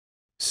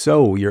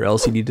So your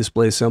LCD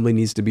display assembly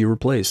needs to be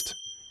replaced.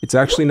 It's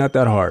actually not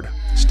that hard.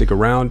 Stick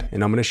around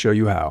and I'm going to show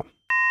you how.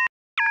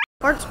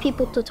 Parts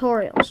People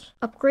tutorials.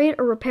 Upgrade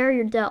or repair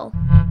your Dell.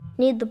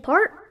 Need the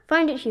part?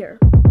 Find it here.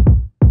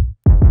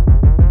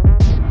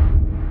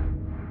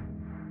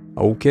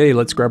 Okay,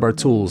 let's grab our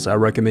tools. I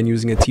recommend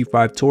using a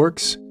T5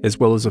 Torx as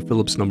well as a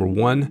Phillips number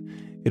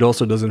 1. It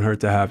also doesn't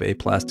hurt to have a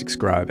plastic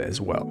scribe as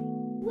well.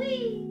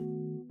 Whee!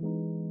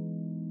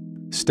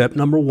 Step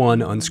number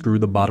 1, unscrew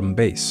the bottom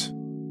base.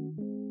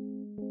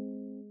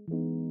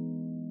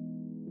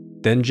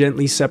 Then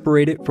gently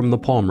separate it from the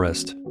palm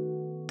rest.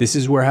 This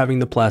is where having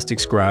the plastic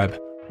scribe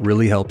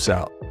really helps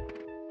out.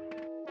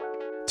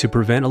 To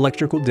prevent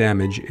electrical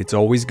damage, it's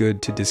always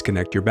good to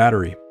disconnect your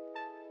battery.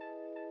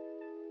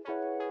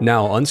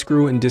 Now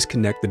unscrew and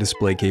disconnect the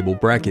display cable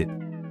bracket.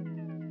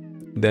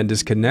 Then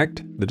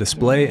disconnect the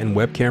display and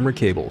web camera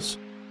cables.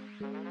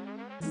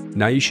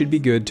 Now you should be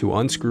good to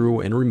unscrew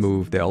and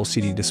remove the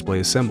LCD display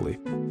assembly.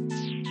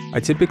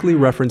 I typically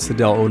reference the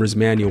Dell owner's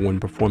manual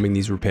when performing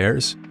these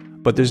repairs,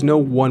 but there's no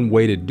one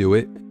way to do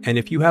it, and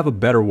if you have a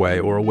better way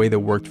or a way that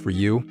worked for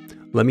you,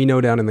 let me know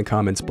down in the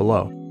comments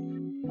below.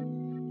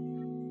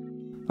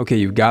 Okay,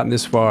 you've gotten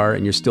this far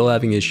and you're still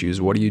having issues,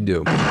 what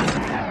do?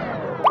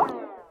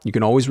 You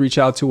can always reach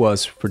out to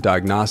us for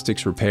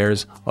diagnostics,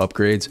 repairs,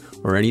 upgrades,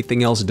 or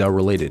anything else Dell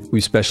related.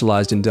 We've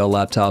specialized in Dell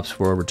laptops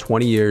for over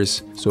 20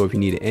 years, so if you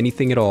need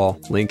anything at all,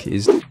 link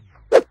is...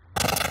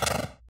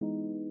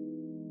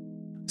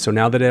 So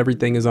now that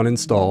everything is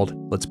uninstalled,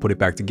 let's put it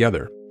back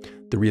together.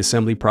 The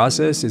reassembly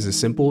process is as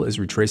simple as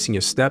retracing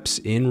your steps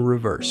in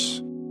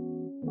reverse.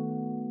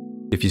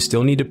 If you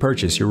still need to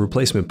purchase your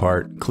replacement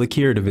part, click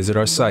here to visit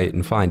our site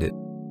and find it.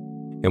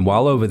 And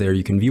while over there,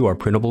 you can view our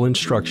printable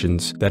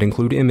instructions that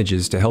include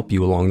images to help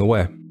you along the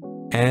way.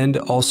 And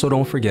also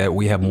don't forget,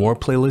 we have more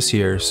playlists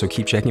here, so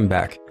keep checking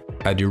back.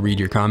 I do read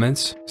your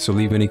comments, so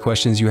leave any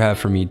questions you have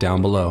for me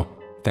down below.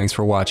 Thanks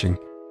for watching.